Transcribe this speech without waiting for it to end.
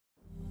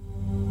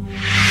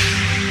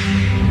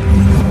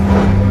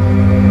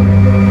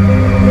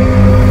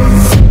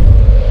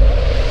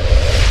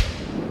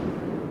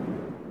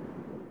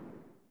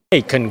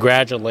Hey,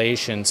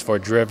 congratulations for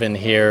Driven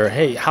here.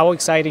 Hey, how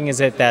exciting is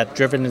it that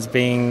Driven is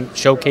being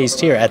showcased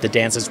here at the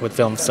Dances with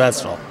Films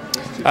Festival?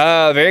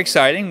 Very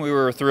exciting. We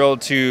were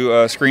thrilled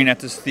to screen at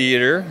this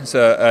theater.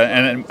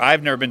 And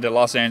I've never been to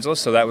Los Angeles,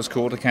 so that was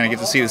cool to kind of get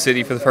to see the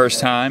city for the first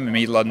time and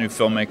meet a lot of new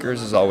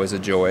filmmakers is always a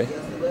joy.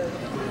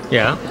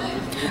 Yeah?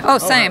 Oh,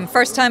 same.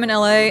 First time in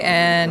LA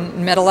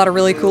and met a lot of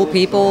really cool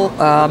people.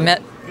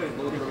 Met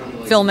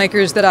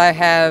filmmakers that I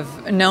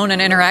have known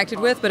and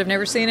interacted with but have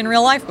never seen in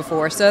real life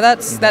before. So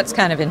that's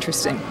kind of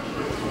interesting.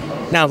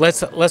 Now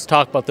let's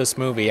talk about this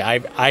movie.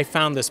 I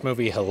found this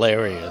movie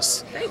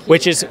hilarious,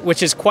 which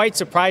is quite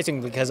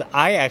surprising because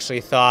I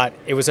actually thought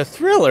it was a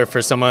thriller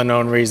for some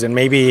unknown reason.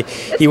 Maybe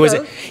he was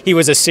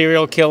a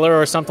serial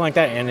killer or something like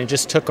that, and it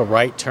just took a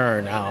right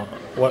turn. Now,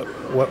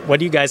 what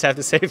do you guys have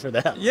to say for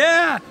that?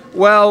 Yeah,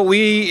 well,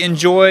 we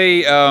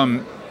enjoy.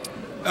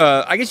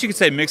 I guess you could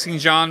say mixing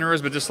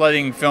genres, but just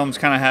letting films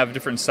kind of have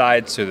different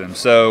sides to them.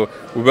 So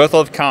we both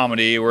love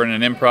comedy. We're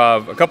in a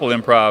couple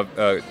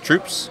improv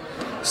troupes.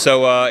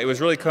 So it was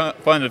really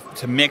fun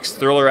to mix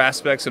thriller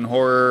aspects and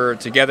horror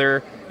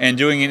together, and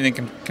doing it in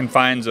the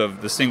confines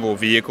of the single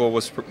vehicle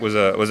was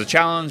a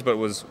challenge, but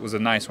was a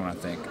nice one, I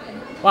think.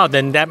 Wow,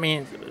 then that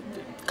means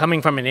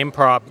coming from an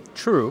improv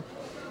troupe,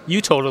 you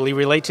totally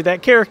relate to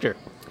that character.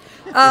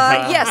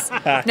 Yes.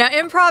 Now,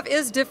 improv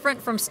is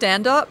different from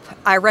stand-up.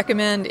 I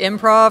recommend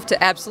improv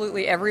to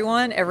absolutely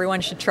everyone.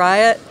 Everyone should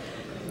try it.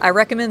 I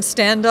recommend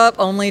stand-up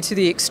only to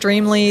the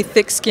extremely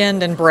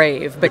thick-skinned and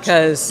brave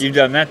because... You've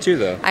done that too,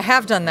 though. I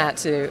have done that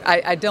too.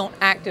 I don't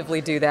actively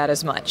do that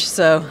as much.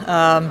 So,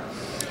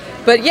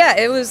 but yeah,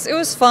 it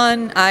was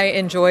fun. I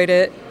enjoyed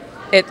it.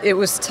 It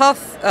was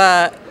tough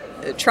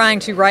trying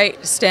to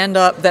write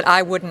stand-up that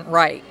I wouldn't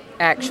write,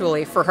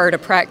 actually, for her to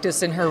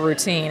practice in her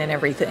routine and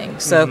everything.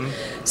 So,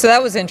 so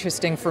that was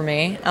interesting for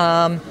me.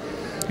 And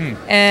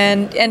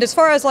as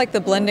far as like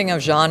the blending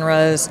of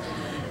genres,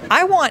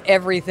 I want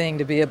everything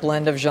to be a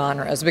blend of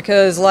genres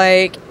because,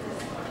 like,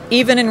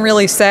 even in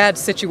really sad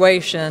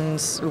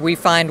situations, we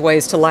find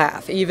ways to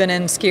laugh. Even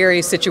in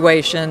scary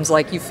situations,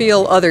 like, you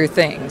feel other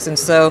things. And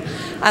so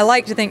I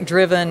like to think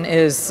Driven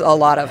is a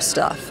lot of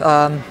stuff.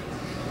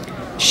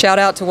 Shout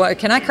out to what?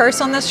 Can I curse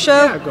on this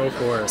show? Yeah, go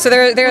for it. So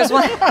there's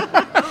one.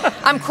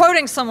 I'm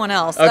quoting someone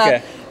else.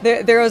 Okay.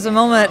 There was a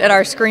moment at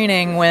our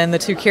screening when the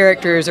two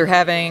characters are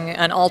having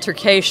an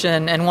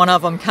altercation and one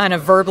of them kind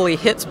of verbally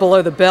hits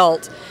below the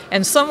belt.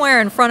 And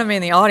somewhere in front of me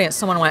in the audience,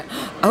 someone went,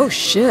 "Oh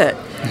shit!"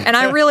 And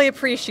I really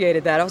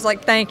appreciated that. I was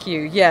like, "Thank you."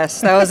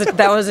 Yes, that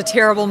was a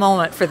terrible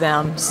moment for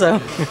them. So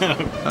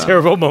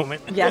terrible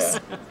moment.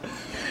 Yes.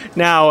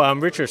 Now,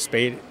 Richard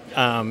Spade.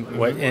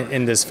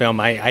 In this film,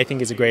 I think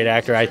he's a great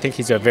actor. I think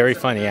he's a very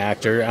funny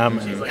actor.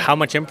 How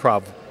much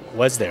improv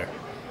was there?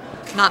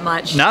 Not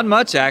much. Not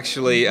much,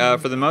 actually.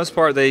 For the most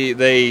part,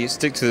 they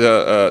stuck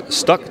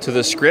to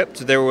the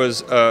script. There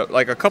was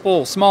like a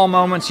couple small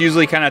moments,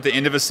 usually kind of at the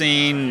end of a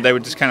scene. They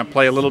would just kind of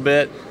play a little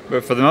bit,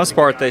 but for the most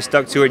part, they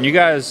stuck to it. And you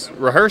guys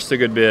rehearsed a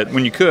good bit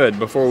when you could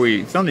before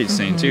we filmed each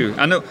scene too.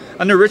 I know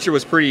Richard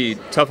was pretty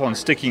tough on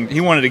sticking.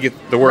 He wanted to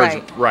get the words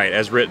right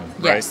as written.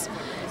 Yes. Right?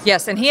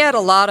 Yes, and he had a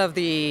lot of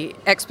the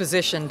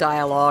exposition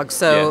dialogue,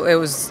 so Yeah. it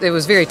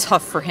was very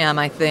tough for him,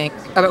 I think.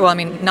 Well, I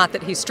mean, not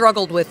that he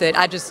struggled with it.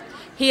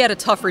 He had a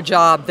tougher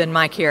job than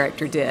my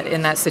character did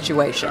in that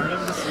situation.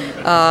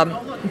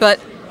 But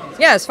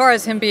yeah, as far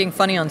as him being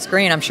funny on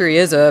screen, I'm sure he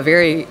is a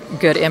very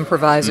good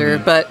improviser.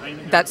 But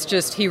that's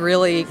just, he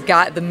really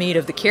got the meat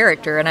of the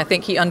character, and I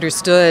think he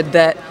understood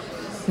that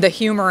the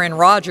humor in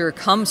Roger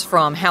comes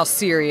from how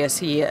serious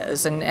he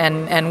is,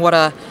 and what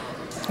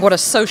a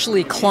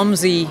socially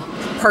clumsy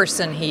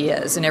person he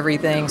is and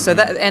everything. So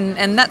that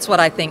and that's what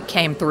I think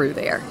came through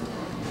there.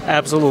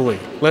 Absolutely.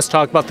 Let's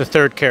talk about the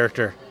third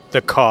character,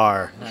 the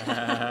car.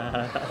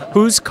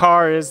 Whose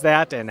car is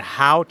that, and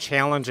how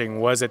challenging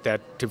was it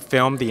to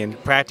film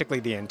practically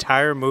the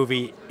entire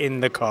movie in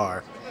the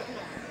car?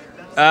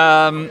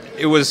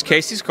 It was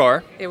Casey's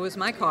car. It was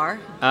my car.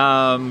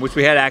 Which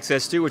we had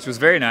access to, which was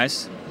very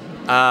nice.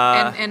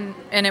 And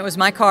it was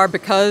my car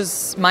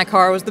because my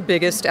car was the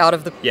biggest out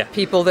of the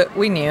people that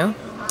we knew.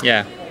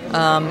 Yeah.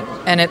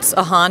 And it's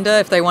a Honda.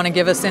 If they want to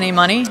give us any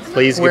money,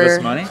 please give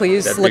us money.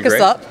 Please That'd look be us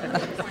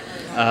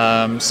great.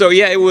 up. So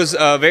yeah, it was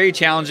very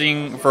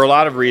challenging for a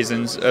lot of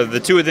reasons. The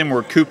two of them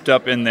were cooped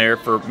up in there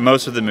for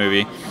most of the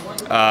movie.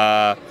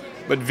 But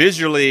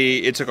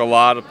visually, it took a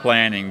lot of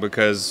planning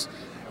because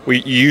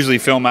we usually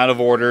film out of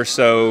order,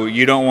 so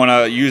you don't want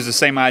to use the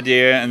same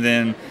idea and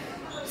then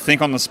think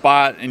on the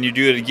spot and you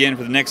do it again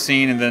for the next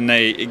scene, and then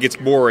it gets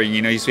boring,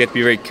 you know, so you have to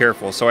be very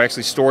careful. So I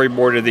actually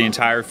storyboarded the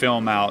entire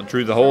film out,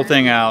 drew the whole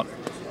thing out,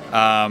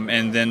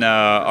 and then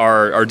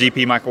our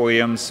DP, Michael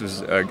Williams, was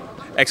an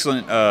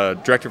excellent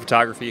director of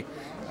photography.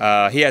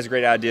 He has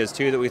great ideas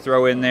too that we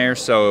throw in there,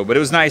 but it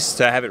was nice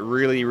to have it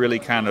really, really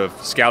kind of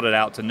scouted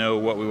out to know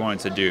what we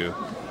wanted to do.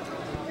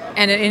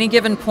 And at any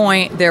given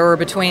point, there were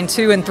between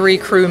 2 and 3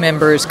 crew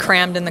members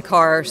crammed in the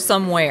car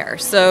somewhere.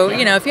 So,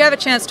 you know, if you have a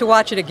chance to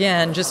watch it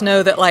again, just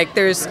know that, like,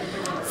 there's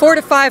 4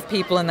 to 5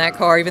 people in that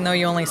car, even though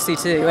you only see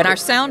 2. And our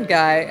sound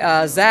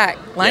guy, Zach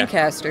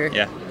Lancaster.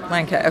 Yeah.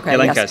 Okay. Yeah,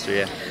 Lancaster.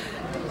 Yes.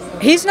 Yeah.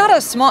 He's not a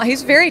small.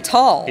 He's very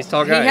tall. He's a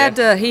tall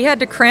guy. He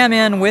had to cram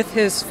in with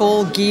his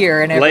full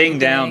gear and everything. Laying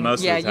down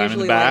most of the time in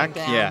the back.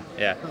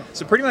 Yeah.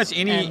 So pretty much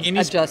any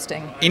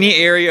adjusting any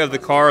area of the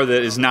car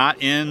that is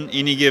not in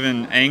any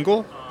given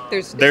angle,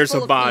 there's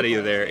a body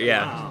people. there.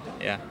 Yeah. Wow.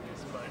 Yeah.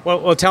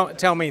 Well,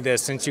 tell me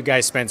this: since you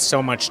guys spent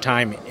so much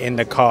time in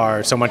the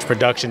car, so much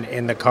production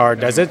in the car,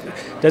 does it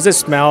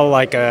smell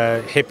like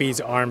a hippie's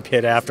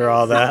armpit after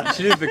all that?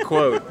 She did the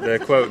quote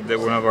that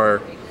one of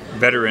our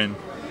veteran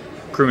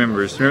crew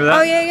members. Remember that?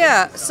 Oh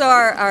yeah. So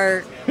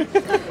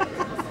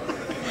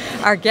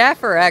our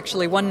gaffer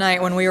actually one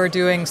night when we were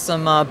doing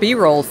some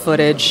B-roll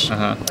footage,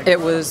 it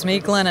was me,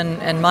 Glenn,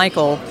 and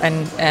Michael,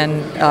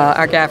 and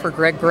our gaffer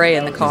Greg Gray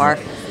in the car.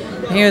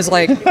 And he was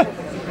like,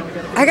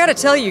 I got to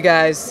tell you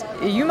guys,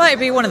 you might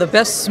be one of the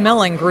best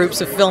smelling groups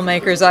of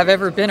filmmakers I've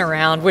ever been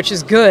around, which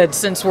is good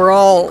since we're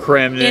all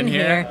crammed in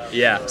here.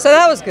 Yeah. So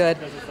that was good.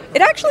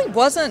 It actually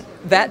wasn't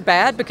that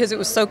bad because it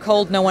was so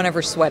cold no one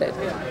ever sweated.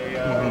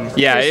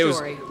 Yeah, it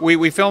was.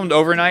 We filmed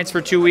overnights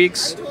for 2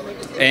 weeks,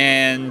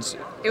 and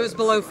it was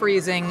below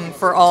freezing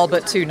for all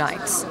but 2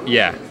 nights.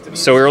 Yeah.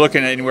 So we were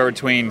looking at anywhere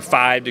between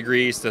 5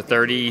 degrees to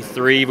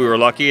 33. We were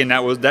lucky, and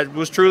that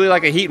was truly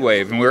like a heat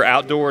wave, and we were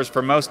outdoors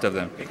for most of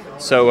them.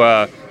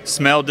 So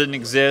smell didn't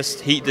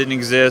exist, heat didn't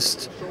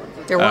exist.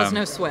 There was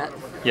no sweat.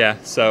 Yeah.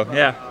 So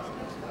yeah.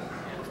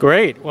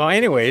 Great. Well,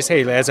 anyways,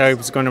 hey, as I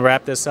was going to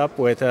wrap this up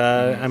with,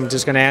 I'm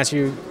just going to ask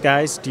you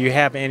guys: do you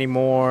have any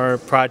more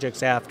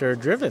projects after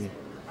Driven?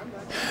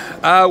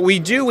 We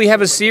do. We have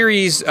a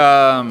series.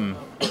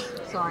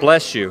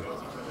 Bless you.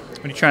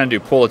 What are you trying to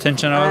do? Pull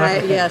attention out of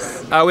that?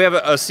 Yes. We have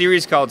a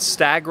series called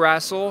Stag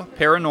Wrestle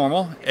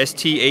Paranormal,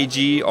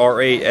 STAGRASSLE,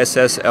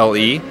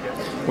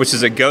 which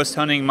is a ghost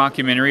hunting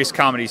mockumentary. It's a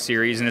comedy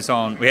series, and it's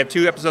on. We have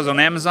 2 episodes on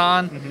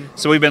Amazon,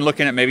 so we've been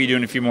looking at maybe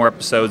doing a few more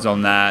episodes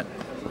on that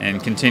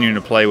and continuing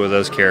to play with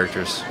those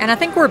characters. And I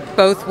think we're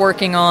both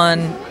working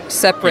on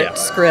separate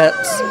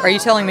scripts. Are you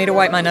telling me to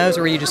wipe my nose,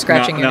 or were you just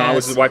scratching your nose? No, I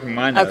was just wiping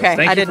my nose. Okay,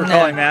 Thank you for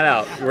calling that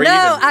out.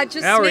 I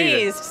just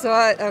sneezed. So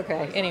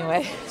okay.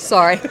 Anyway,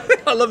 sorry.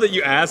 I love that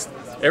you asked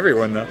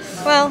everyone though.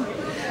 Well,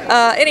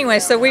 anyway,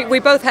 so we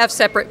both have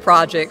separate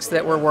projects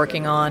that we're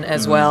working on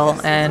as well,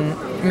 and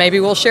maybe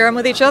we'll share them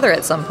with each other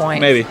at some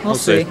point. Maybe. We'll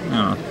see. I don't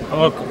know.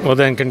 Well,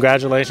 then,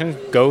 congratulations.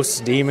 Ghosts,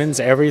 demons,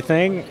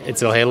 everything.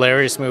 It's a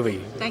hilarious movie.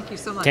 Thank you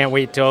so much. Can't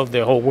wait till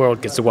the whole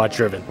world gets to watch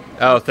Driven.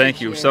 Oh, thank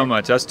you so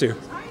much. Us too.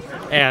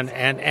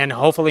 And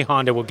hopefully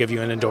Honda will give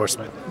you an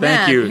endorsement.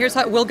 Thank you. Here's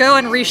how we'll go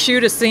and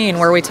reshoot a scene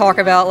where we talk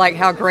about like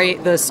how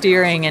great the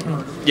steering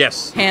and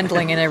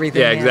handling and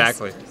everything Yeah, is.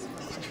 exactly.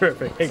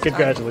 Terrific. Hey,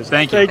 congratulations.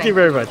 Thank you. Thank you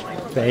very much.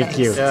 Thank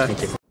you. Yeah.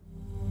 Thank you.